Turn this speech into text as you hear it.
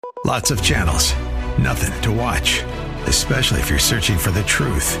Lots of channels, nothing to watch, especially if you're searching for the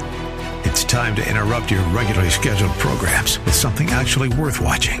truth. It's time to interrupt your regularly scheduled programs with something actually worth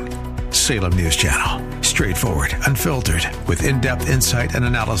watching. Salem News Channel. Straightforward, unfiltered, with in-depth insight and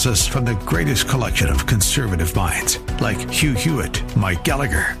analysis from the greatest collection of conservative minds like Hugh Hewitt, Mike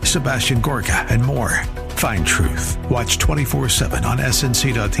Gallagher, Sebastian Gorka, and more. Find truth. Watch 24/7 on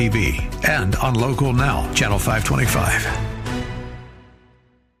snc.tv and on Local Now, Channel 525.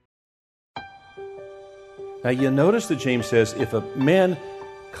 Now you notice that James says if a man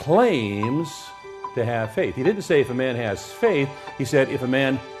claims to have faith. He didn't say if a man has faith. He said if a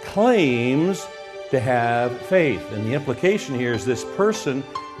man claims to have faith. And the implication here is this person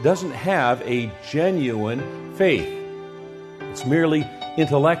doesn't have a genuine faith. It's merely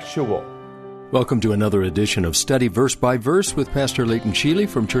intellectual. Welcome to another edition of Study Verse by Verse with Pastor Leighton Sheely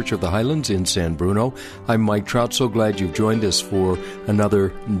from Church of the Highlands in San Bruno. I'm Mike Trout. So glad you've joined us for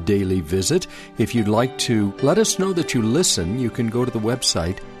another daily visit. If you'd like to let us know that you listen, you can go to the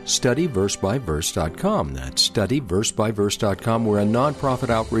website studyversebyverse.com. That's studyversebyverse.com. We're a nonprofit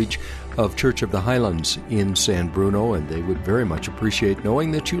outreach of Church of the Highlands in San Bruno, and they would very much appreciate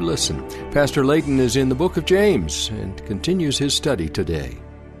knowing that you listen. Pastor Leighton is in the book of James and continues his study today.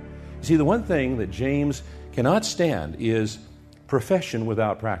 See, the one thing that James cannot stand is profession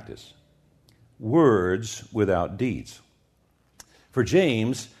without practice, words without deeds. For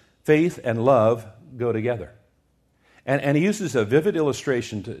James, faith and love go together. And he uses a vivid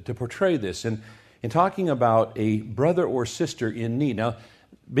illustration to portray this in talking about a brother or sister in need. Now,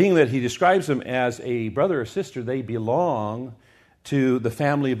 being that he describes them as a brother or sister, they belong to the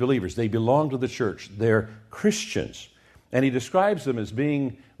family of believers. They belong to the church. They're Christians. And he describes them as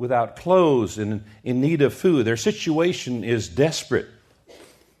being without clothes and in need of food. Their situation is desperate.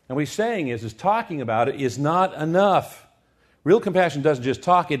 And what he's saying is talking about it is not enough. Real compassion doesn't just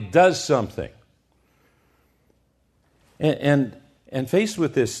talk, it does something. And faced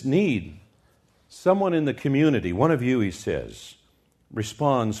with this need, someone in the community, one of you, he says,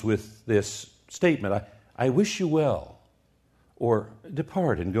 responds with this statement, I wish you well, or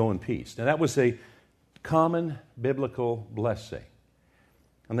depart and go in peace. Now that was a common biblical blessing.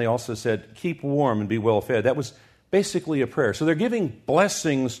 And they also said, keep warm and be well fed. That was basically a prayer. So they're giving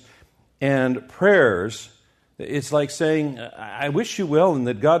blessings and prayers. It's like saying, I wish you well and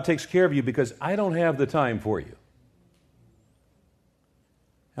that God takes care of you because I don't have the time for you.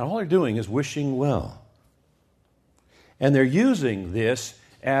 And all they're doing is wishing well. And they're using this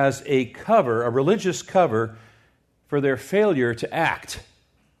as a cover, a religious cover, for their failure to act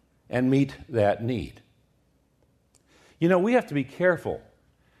and meet that need. You know, we have to be careful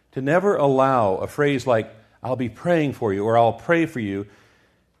to never allow a phrase like, I'll be praying for you or I'll pray for you,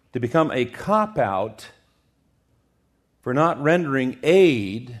 to become a cop-out for not rendering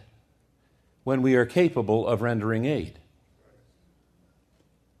aid when we are capable of rendering aid.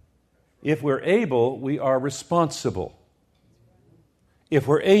 If we're able, we are responsible. If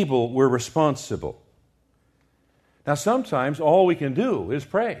we're able, we're responsible. Now, sometimes all we can do is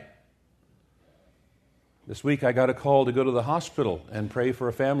pray. This week I got a call to go to the hospital and pray for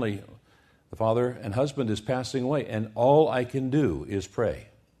a family. The father and husband is passing away, and all I can do is pray.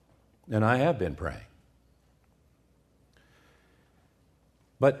 And I have been praying.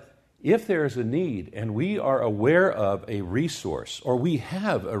 But if there is a need and we are aware of a resource, or we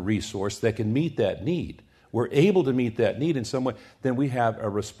have a resource that can meet that need, we're able to meet that need in some way, then we have a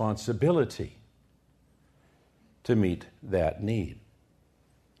responsibility to meet that need.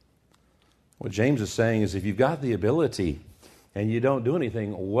 What James is saying is if you've got the ability and you don't do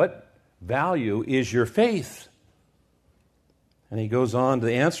anything, what value is your faith? And he goes on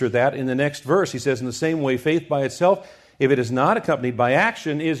to answer that in the next verse. He says, in the same way, faith by itself, if it is not accompanied by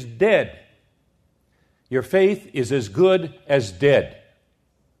action, is dead. Your faith is as good as dead.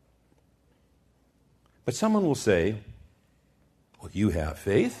 But someone will say, well, you have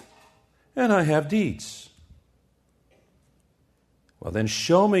faith, and I have deeds. Well, then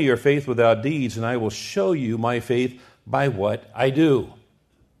show me your faith without deeds, and I will show you my faith by what I do.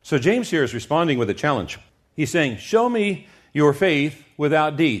 So James here is responding with a challenge. He's saying, show me your faith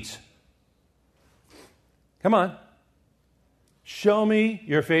without deeds. Come on. Show me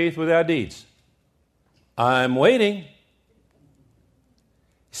your faith without deeds. I'm waiting.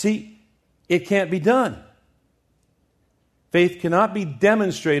 See, it can't be done. Faith cannot be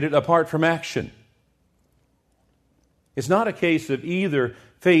demonstrated apart from action. It's not a case of either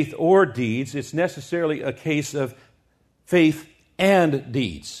faith or deeds. It's necessarily a case of faith and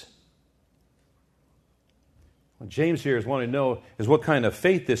deeds. What James here is wanting to know is what kind of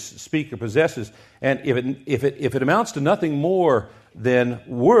faith this speaker possesses. And if it amounts to nothing more than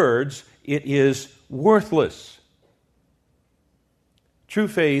words, it is worthless. True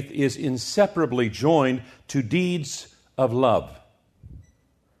faith is inseparably joined to deeds of love.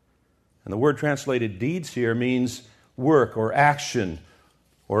 And the word translated deeds here means work or action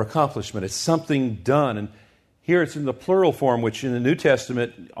or accomplishment. It's something done. And here it's in the plural form, which in the New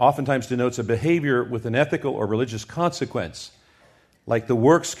Testament oftentimes denotes a behavior with an ethical or religious consequence. Like the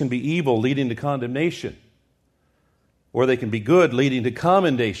works can be evil, leading to condemnation, or they can be good, leading to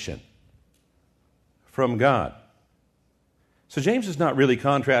commendation from God. So James is not really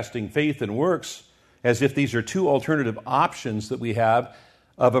contrasting faith and works as if these are two alternative options that we have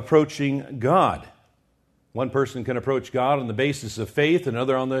of approaching God. One person can approach God on the basis of faith,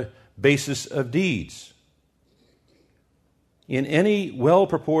 another on the basis of deeds. In any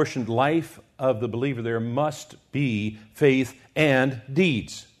well-proportioned life of the believer, there must be faith and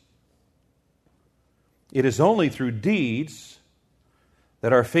deeds. It is only through deeds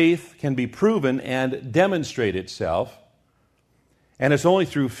that our faith can be proven and demonstrate itself. And it's only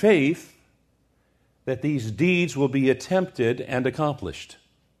through faith that these deeds will be attempted and accomplished.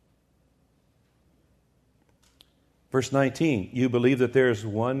 Verse 19, you believe that there is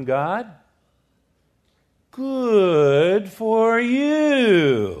one God? Good for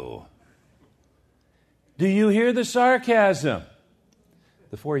you. Do you hear the sarcasm?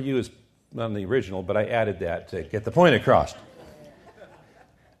 The for you is not in the original, but I added that to get the point across.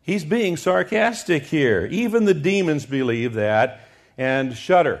 He's being sarcastic here. Even the demons believe that and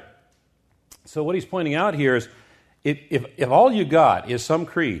shudder. So what he's pointing out here is if all you got is some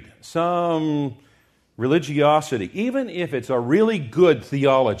creed, some religiosity, even if it's a really good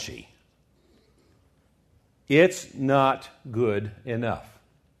theology, it's not good enough.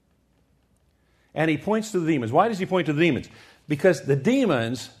 And he points to the demons. Why does he point to the demons? Because the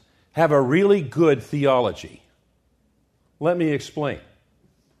demons have a really good theology. Let me explain.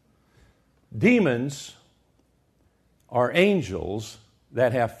 Demons are angels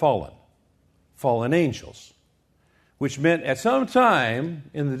that have fallen angels, which meant at some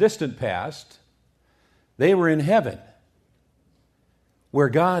time in the distant past, they were in heaven, where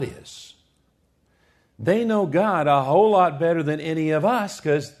God is. They know God a whole lot better than any of us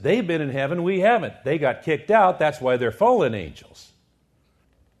because they've been in heaven, we haven't. They got kicked out, that's why they're fallen angels.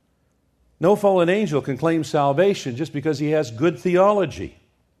 No fallen angel can claim salvation just because he has good theology,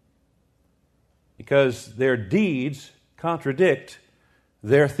 because their deeds contradict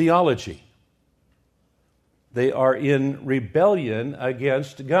their theology. They are in rebellion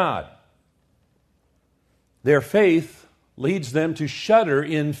against God. Their faith leads them to shudder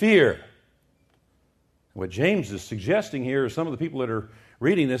in fear. What James is suggesting here is some of the people that are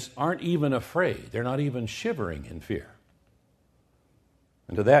reading this aren't even afraid. They're not even shivering in fear.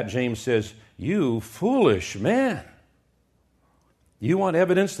 And to that, James says, you foolish man. You want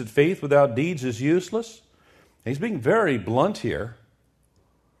evidence that faith without deeds is useless? And he's being very blunt here.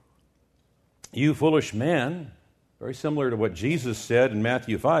 You foolish man, very similar to what Jesus said in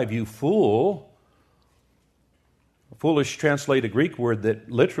Matthew 5, you fool. Foolish translate a Greek word that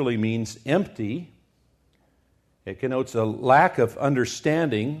literally means empty. It connotes a lack of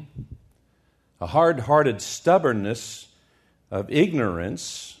understanding, a hard-hearted stubbornness of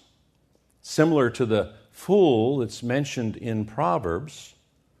ignorance, similar to the fool that's mentioned in Proverbs.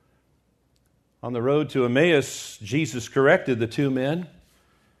 On the road to Emmaus, Jesus corrected the two men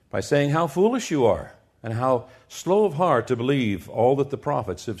by saying how foolish you are and how slow of heart to believe all that the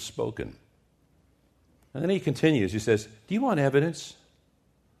prophets have spoken. And then he continues, he says, do you want evidence?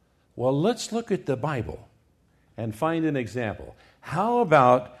 Well, let's look at the Bible and find an example. How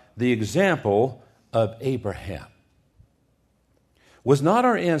about the example of Abraham? Was not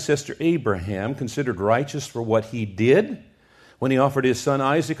our ancestor Abraham considered righteous for what he did when he offered his son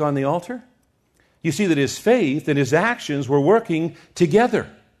Isaac on the altar? You see that his faith and his actions were working together,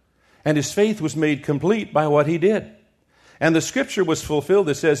 and his faith was made complete by what he did. And the scripture was fulfilled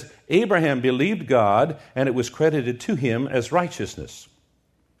that says, Abraham believed God, and it was credited to him as righteousness.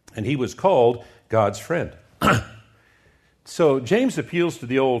 And he was called God's friend. So James appeals to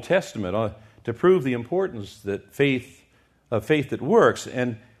the Old Testament to prove the importance that faith that works.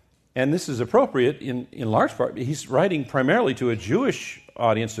 And this is appropriate in large part. He's writing primarily to a Jewish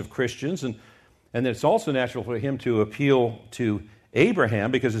audience of Christians, and it's also natural for him to appeal to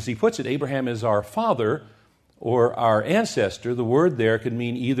Abraham, because as he puts it, Abraham is our father or our ancestor. The word there can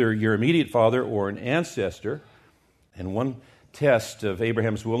mean either your immediate father or an ancestor. And one test of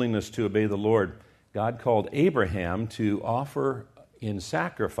Abraham's willingness to obey the Lord, God called Abraham to offer in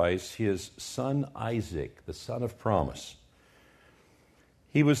sacrifice his son Isaac, the son of promise.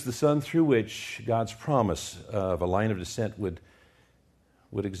 He was the son through which God's promise of a line of descent would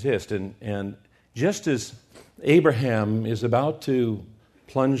exist. And just as Abraham is about to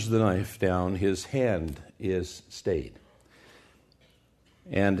plunge the knife down, his hand is stayed.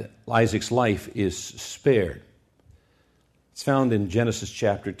 And Isaac's life is spared. It's found in Genesis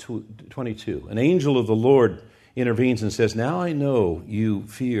chapter 22. An angel of the Lord intervenes and says, "Now I know you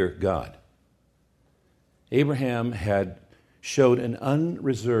fear God." Abraham had showed an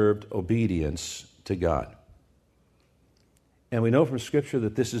unreserved obedience to God. And we know from Scripture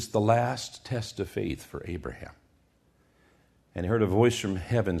that this is the last test of faith for Abraham. And he heard a voice from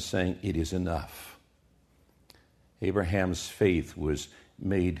heaven saying, "It is enough." Abraham's faith was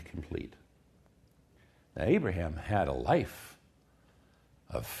made complete. Now, Abraham had a life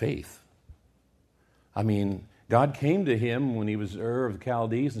of faith. I mean, God came to him when he was Ur of the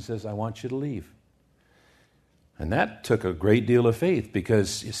Chaldees and says, "I want you to leave." And that took a great deal of faith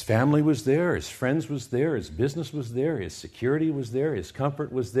because his family was there, his friends was there, his business was there, his security was there, his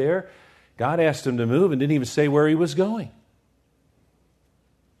comfort was there. God asked him to move and didn't even say where he was going.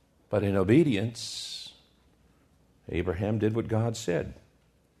 But in obedience, Abraham did what God said.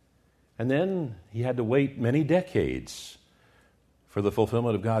 And then he had to wait many decades for the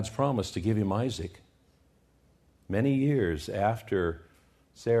fulfillment of God's promise to give him Isaac. Many years after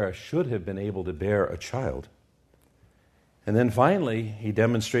Sarah should have been able to bear a child. And then finally, he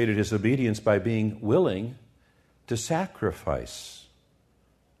demonstrated his obedience by being willing to sacrifice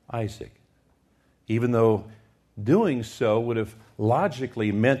Isaac, even though doing so would have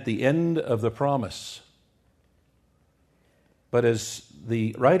logically meant the end of the promise. But as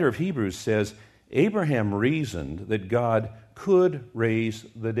the writer of Hebrews says, Abraham reasoned that God could raise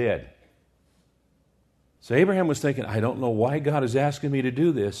the dead. So Abraham was thinking, I don't know why God is asking me to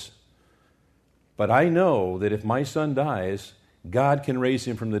do this, but I know that if my son dies, God can raise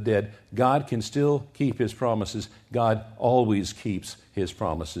him from the dead. God can still keep his promises. God always keeps his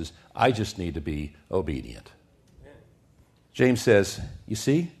promises. I just need to be obedient. James says, you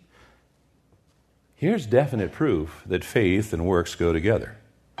see, here's definite proof that faith and works go together.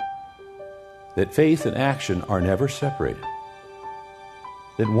 That faith and action are never separated.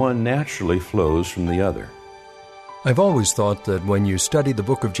 That one naturally flows from the other. I've always thought that when you study the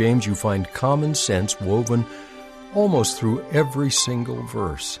book of James, you find common sense woven almost through every single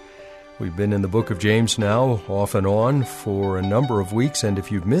verse. We've been in the book of James now, off and on, for a number of weeks, and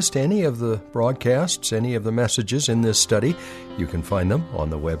if you've missed any of the broadcasts, any of the messages in this study, you can find them on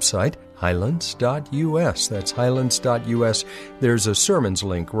the website, highlands.us. That's highlands.us. There's a sermons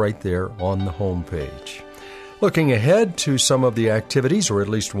link right there on the homepage. Looking ahead to some of the activities, or at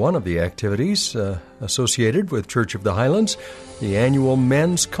least one of the activities associated with Church of the Highlands, the annual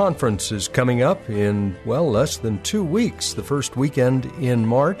men's conference is coming up in, less than 2 weeks. The first weekend in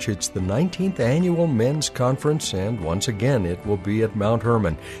March, it's the 19th annual men's conference, and once again, it will be at Mount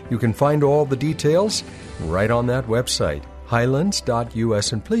Hermon. You can find all the details right on that website,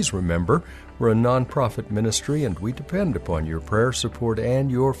 highlands.us. And please remember, we're a nonprofit ministry, and we depend upon your prayer support and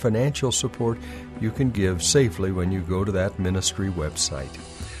your financial support. You can give safely when you go to that ministry website.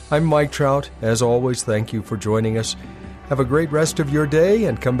 I'm Mike Trout. As always, thank you for joining us. Have a great rest of your day,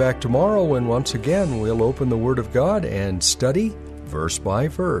 and come back tomorrow when once again we'll open the Word of God and study verse by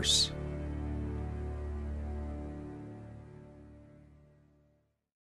verse.